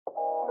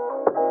Hey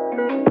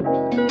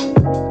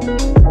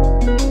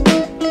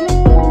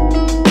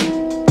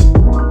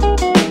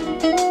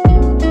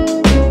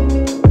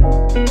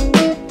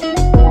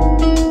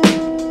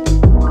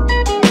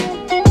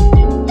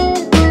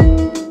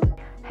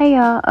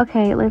y'all,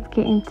 okay, let's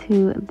get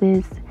into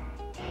this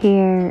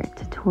hair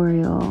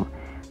tutorial.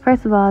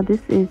 First of all, this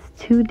is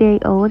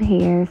 2-day-old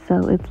hair,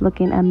 so it's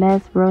looking a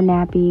mess, real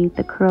nappy.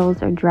 The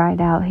curls are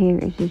dried out, hair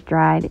is just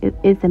dried.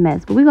 It's a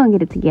mess, but we're gonna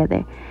get it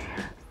together.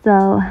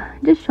 So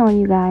just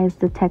showing you guys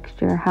the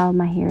texture, how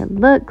my hair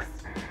looks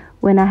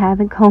when I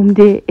haven't combed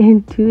it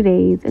in 2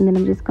 days. And then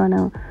I'm just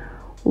gonna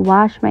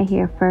wash my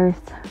hair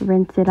first,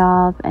 rinse it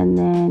off, and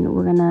then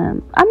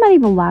I'm not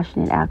even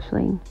washing it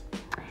actually.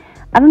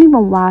 I don't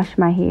even wash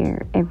my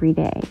hair every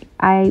day.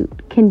 I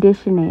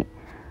condition it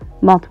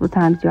multiple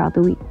times throughout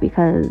the week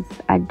because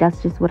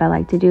that's just what I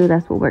like to do.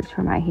 That's what works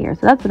for my hair.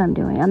 So that's what I'm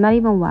doing. I'm not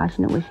even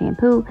washing it with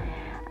shampoo.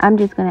 I'm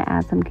just going to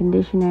add some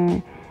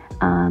conditioner,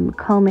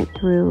 comb it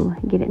through,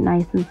 get it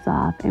nice and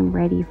soft and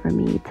ready for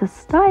me to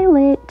style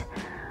it.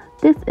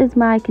 This is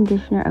my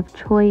conditioner of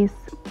choice.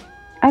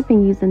 I've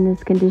been using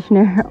this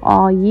conditioner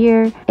all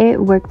year. It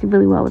works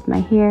really well with my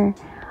hair.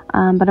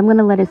 But I'm going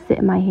to let it sit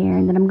in my hair,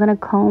 and then I'm going to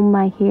comb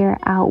my hair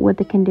out with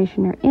the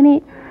conditioner in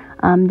it.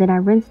 Then I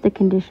rinse the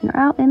conditioner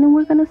out, and then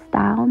we're going to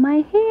style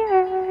my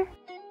hair.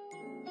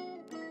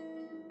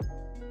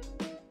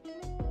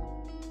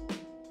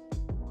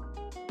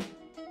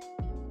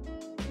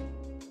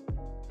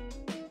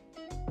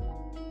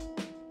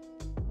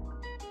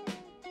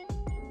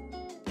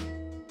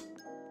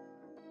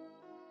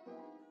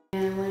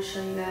 And I want to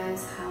show you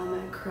guys how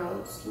my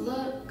curls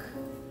look.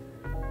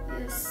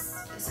 This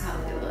is how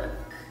they look.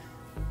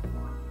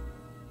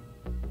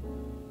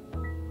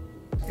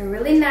 They're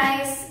really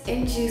nice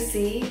and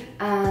juicy.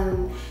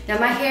 Now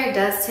my hair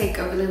does take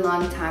a really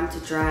long time to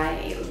dry.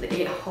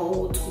 It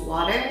holds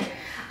water.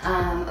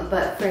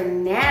 But for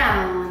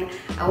now,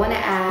 I want to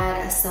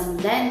add some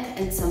length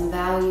and some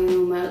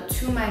volume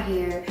to my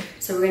hair.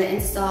 So we're going to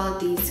install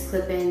these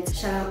clip-ins.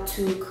 Shout out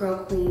to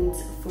Curlsqueen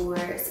for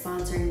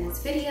sponsoring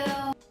this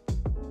video.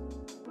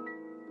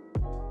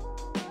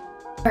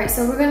 Alright,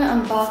 so we're going to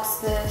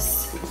unbox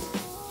this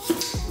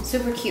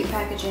super cute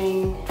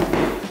packaging.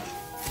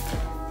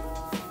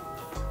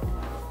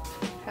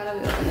 How do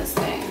we open this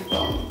thing?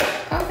 Boom.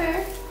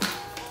 Okay.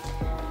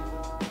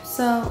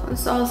 So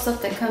this is all the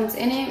stuff that comes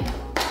in it.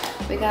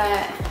 We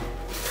got a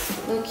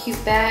little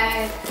cute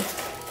bag,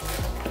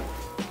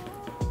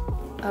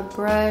 a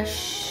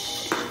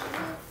brush,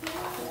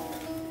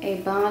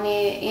 a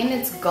bonnet, and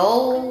it's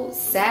gold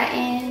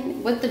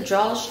satin with the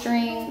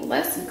drawstring.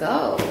 Let's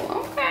go.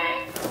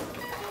 Okay.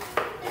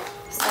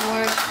 Some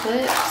more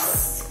clips.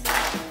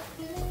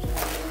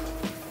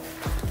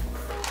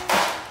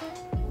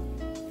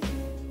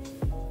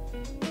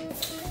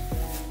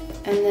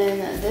 And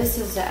then this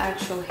is the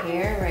actual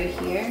hair right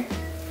here.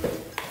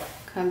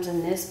 Comes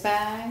in this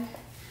bag.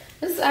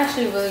 This is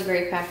actually really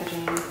great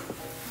packaging.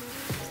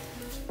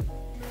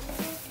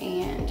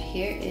 And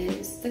here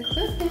is the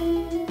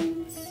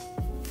clip-ins.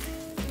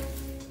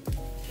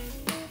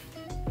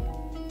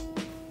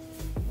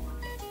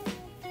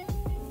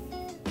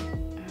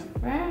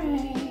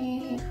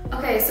 Alright.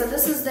 Okay, so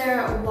this is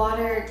their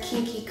water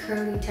kinky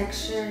curly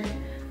texture.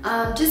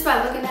 Just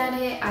by looking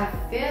at it, I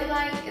feel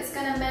like it's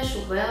gonna mesh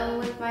well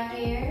with my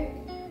hair.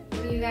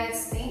 What do you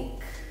guys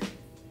think?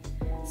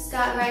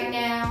 Stop right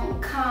now,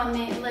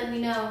 comment, let me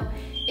know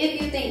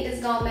if you think this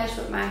is gonna mesh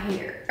with my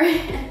hair.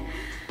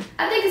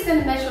 I think it's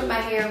gonna mesh with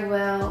my hair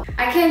well.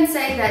 I can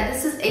say that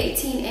this is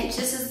 18 inch.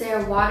 This is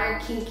their water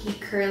kinky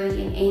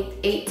curly and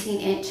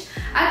 18 inch.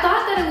 I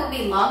thought that it would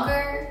be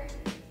longer.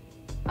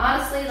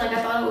 Honestly, like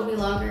I thought it would be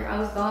longer. I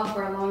was going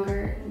for a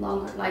longer,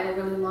 like a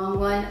really long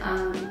one.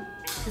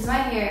 Cause my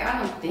hair,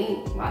 I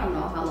don't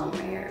know how long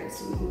my hair is,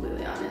 to be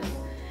completely honest.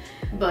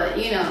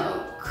 But you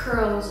know,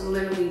 curls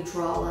literally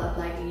draw up,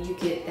 like you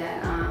get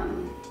that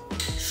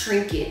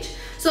shrinkage.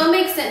 So it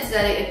makes sense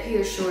that it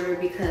appears shorter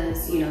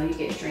because you know, you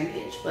get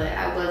shrinkage, but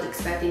I was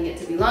expecting it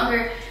to be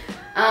longer.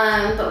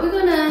 But we're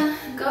gonna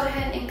go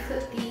ahead and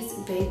clip these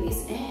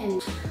babies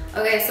in.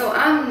 Okay, so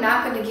I'm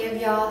not gonna give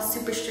y'all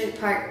super straight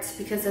parts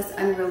because that's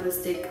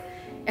unrealistic.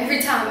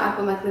 Every time I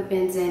put my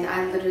clip-ins in,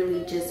 I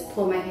literally just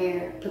pull my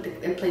hair,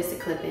 and place the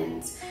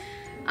clip-ins.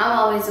 I'm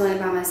always doing it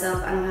by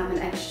myself. I don't have an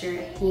extra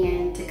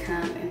hand to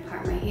come and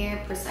part my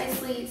hair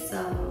precisely,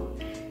 so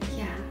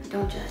yeah,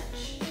 don't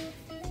judge.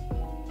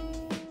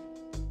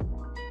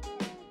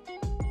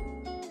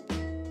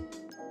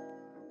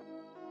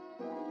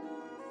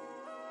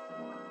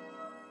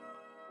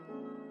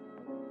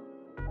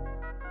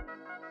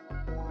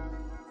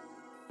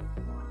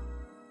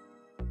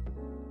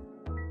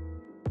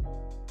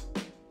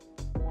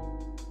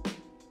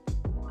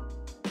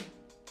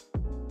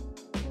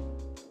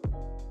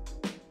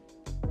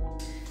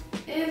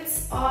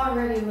 It's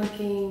already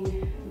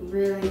looking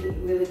really,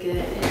 really good.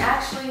 And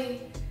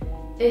actually,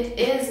 it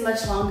is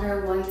much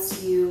longer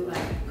once you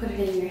like put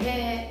it in your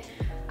head.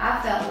 I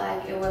felt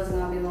like it wasn't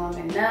gonna be long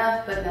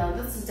enough, but no,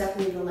 this is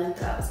definitely the length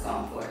that I was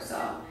going for,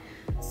 so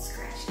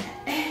scratch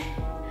that.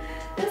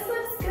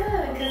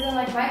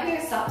 like my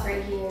hair stops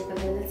right here, but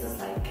then this is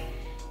like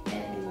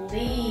at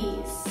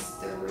least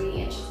 3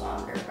 inches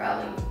longer,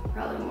 probably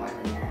more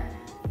than that.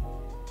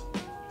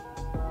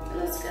 It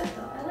looks good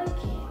though. I like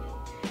it.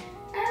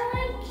 I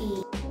like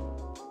it.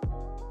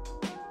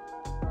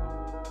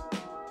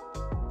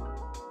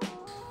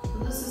 So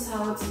this is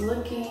how it's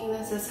looking.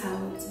 This is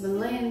how it's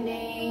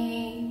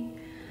blending.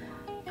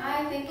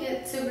 I think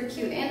it's super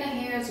cute, and the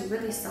hair is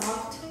really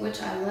soft,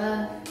 which I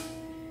love.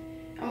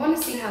 I want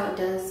to see how it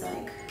does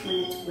like when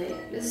it's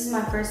wet. This is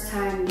my first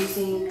time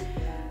using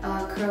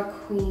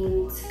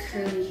Curlsqueen's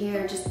curly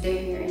hair, just their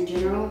hair in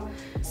general.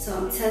 So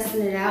I'm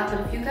testing it out.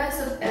 But if you guys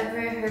have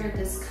ever heard of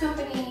this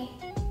company,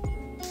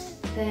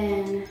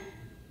 then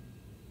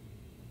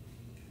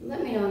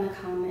let me know in the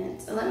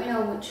comments. Let me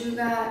know what you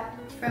got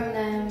from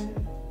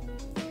them,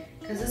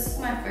 because this is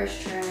my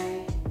first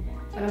try.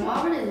 But I'm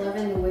already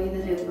loving the way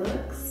that it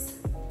looks.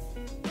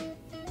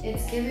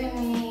 It's giving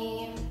me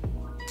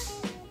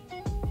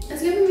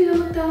the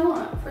look that I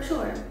want, for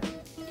sure.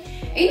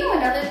 And you know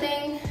another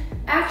thing?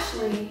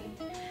 Actually,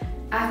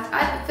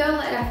 I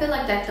feel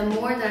like that the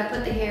more that I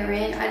put the hair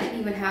in, I didn't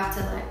even have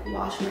to like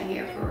wash my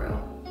hair for real.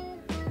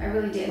 I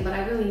really didn't, but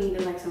I really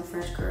needed like some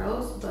fresh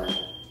curls, but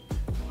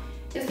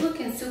it's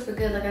looking super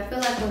good. Like I feel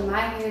like when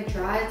my hair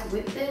dries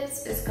with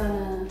this, it's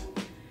gonna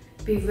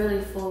be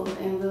really full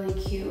and really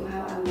cute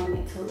how I want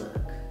it to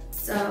look.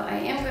 So I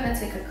am gonna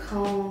take a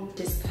comb,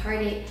 just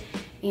part it,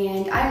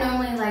 and I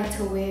normally like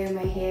to wear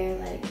my hair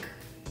like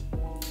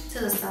to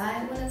the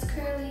side when it's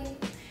curly,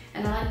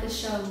 and I like to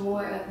show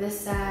more of this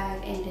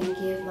side and then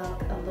give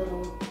like a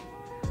little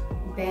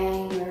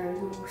bang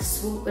or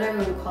swoop, whatever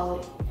you want to call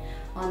it,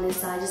 on this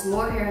side. Just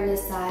more hair on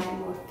this side,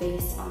 more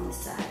face on this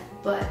side.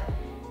 But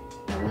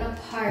I want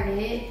to part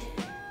it.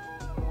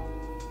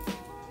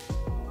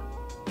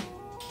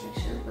 Make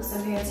sure to put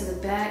some hair to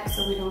the back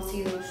so we don't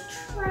see those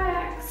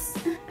tracks.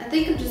 I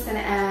think I'm just gonna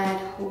add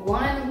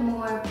one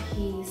more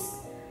piece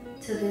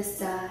to this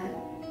side.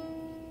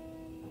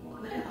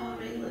 But it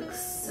already looks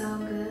so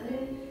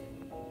good.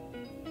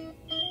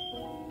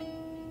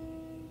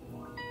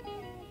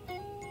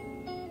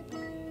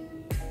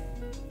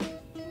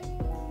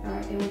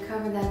 Alright, and we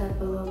cover that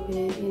up a little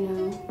bit, you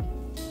know.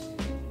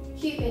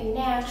 Keep it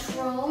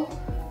natural.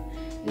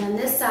 And on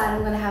this side,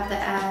 I'm gonna have to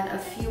add a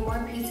few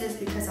more pieces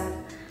because I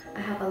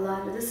have a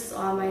lot of, this is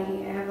all my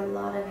hair. I have a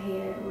lot of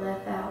hair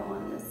left out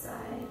on this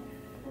side.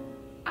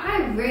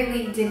 I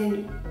really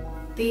didn't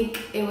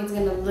think it was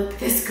gonna look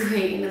this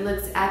great, and it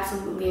looks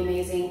absolutely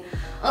amazing.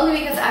 Only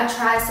because I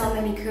tried so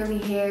many curly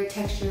hair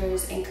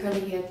textures and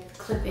curly hair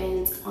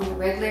clip-ins on the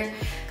regular.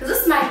 Because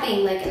this is my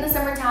thing, like in the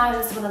summertime,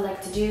 this is what I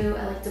like to do.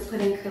 I like to put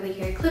in curly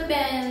hair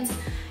clip-ins,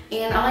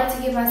 and I like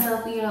to give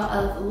myself, you know,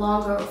 a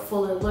longer,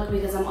 fuller look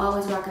because I'm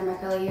always rocking my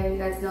curly hair. You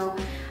guys know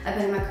I've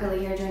been in my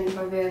curly hair journey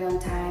for a very long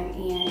time,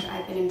 and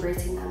I've been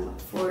embracing them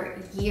for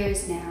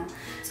years now.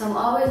 So I'm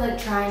always like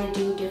trying to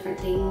do different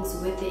things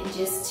with it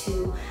just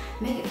to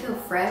make it feel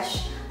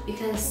fresh,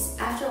 because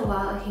after a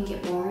while it can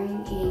get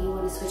boring and you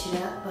want to switch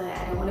it up, but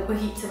I don't want to put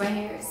heat to my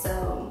hair.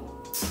 So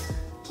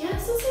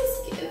yes, this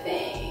is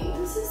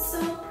giving. This is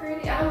so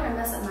pretty. I don't want to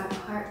mess up my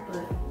part,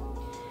 but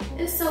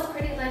it's so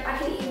pretty. Like I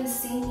can even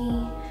see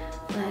me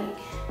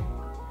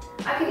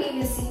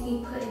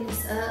putting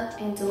this up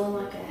and doing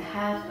like a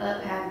half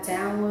up, half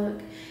down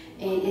look,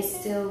 and it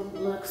still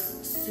looks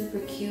super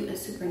cute and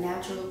super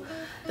natural.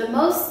 The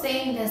most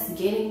thing that's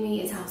getting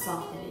me is how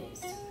soft it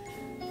is.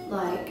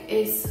 Like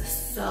it's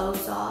so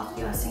soft.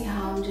 Y'all see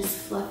how I'm just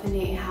fluffing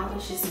it and how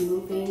it's just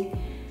moving?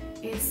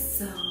 It's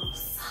so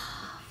soft.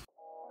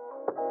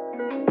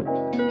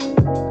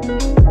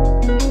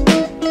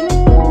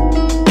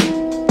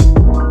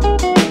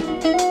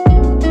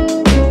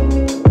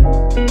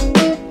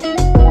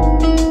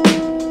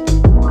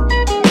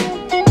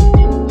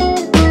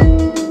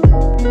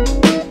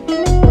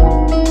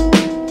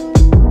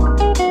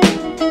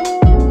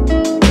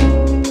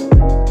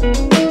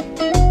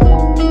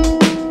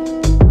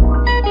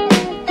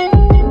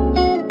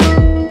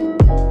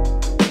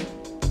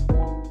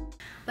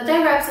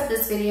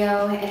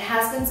 Video. It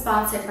has been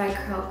sponsored by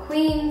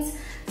Curlsqueen,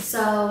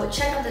 so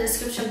check out the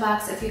description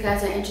box if you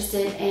guys are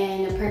interested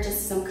in purchasing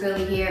some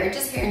curly hair or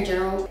just hair in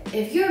general.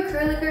 If you're a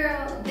curly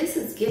girl, this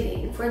is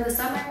giving. For the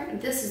summer,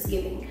 this is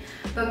giving.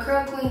 But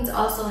Curlsqueen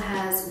also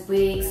has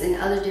wigs and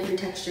other different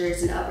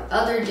textures and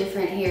other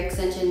different hair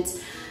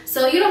extensions,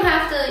 so you don't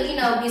have to, you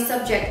know, be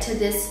subject to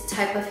this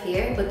type of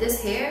hair. But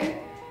this hair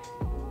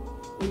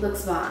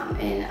looks bomb,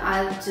 and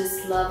I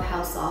just love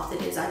how soft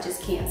it is. I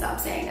just can't stop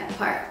saying that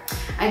part.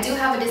 I do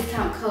have a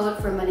discount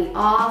code for money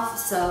off,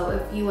 so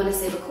if you want to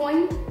save a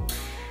coin,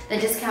 the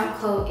discount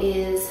code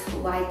is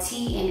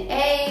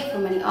YTNA for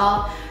money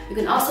off. You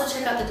can also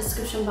check out the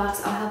description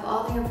box. I'll have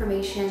all the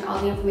information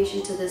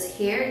to this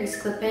hair, these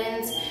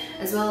clip-ins,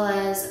 as well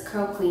as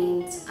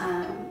Curlsqueen.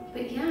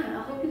 But yeah,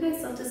 I hope you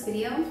guys loved this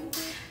video.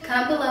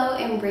 Comment below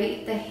and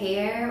rate the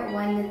hair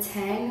 1 to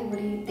 10. What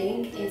do you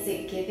think? Is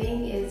it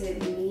giving? Is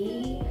it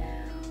me?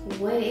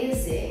 What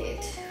is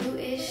it? Who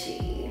is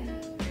she?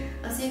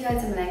 I'll see you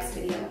guys in the next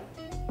video.